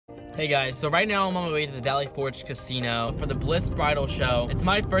Hey guys, so right now I'm on my way to the Valley Forge Casino for the Bliss Bridal Show. It's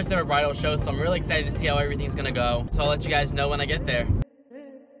my first ever bridal show, so I'm really excited to see how everything's gonna go. So I'll let you guys know when I get there.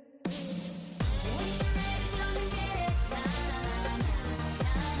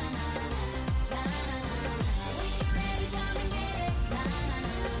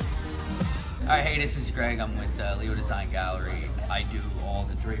 Alright, hey, this is Greg. I'm with Leo Design Gallery. I do all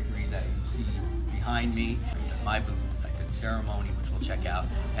the drapery that you see behind me. At my booth, I did ceremony, which we'll check out,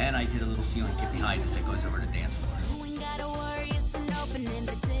 and I did a little ceiling kit behind us that goes over the dance floor.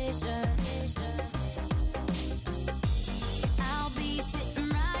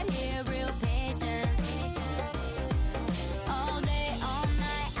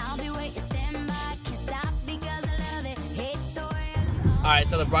 Alright,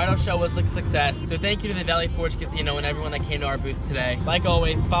 so the bridal show was a success. So thank you to the Valley Forge Casino and everyone that came to our booth today. Like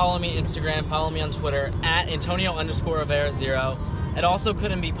always, follow me on Instagram, follow me on Twitter, at Antonio_Rivera0. It also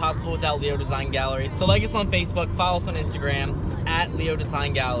couldn't be possible without Leo Design Gallery. So like us on Facebook, follow us on Instagram, at Leo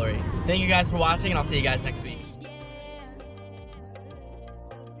Design Gallery. Thank you guys for watching, and I'll see you guys next week.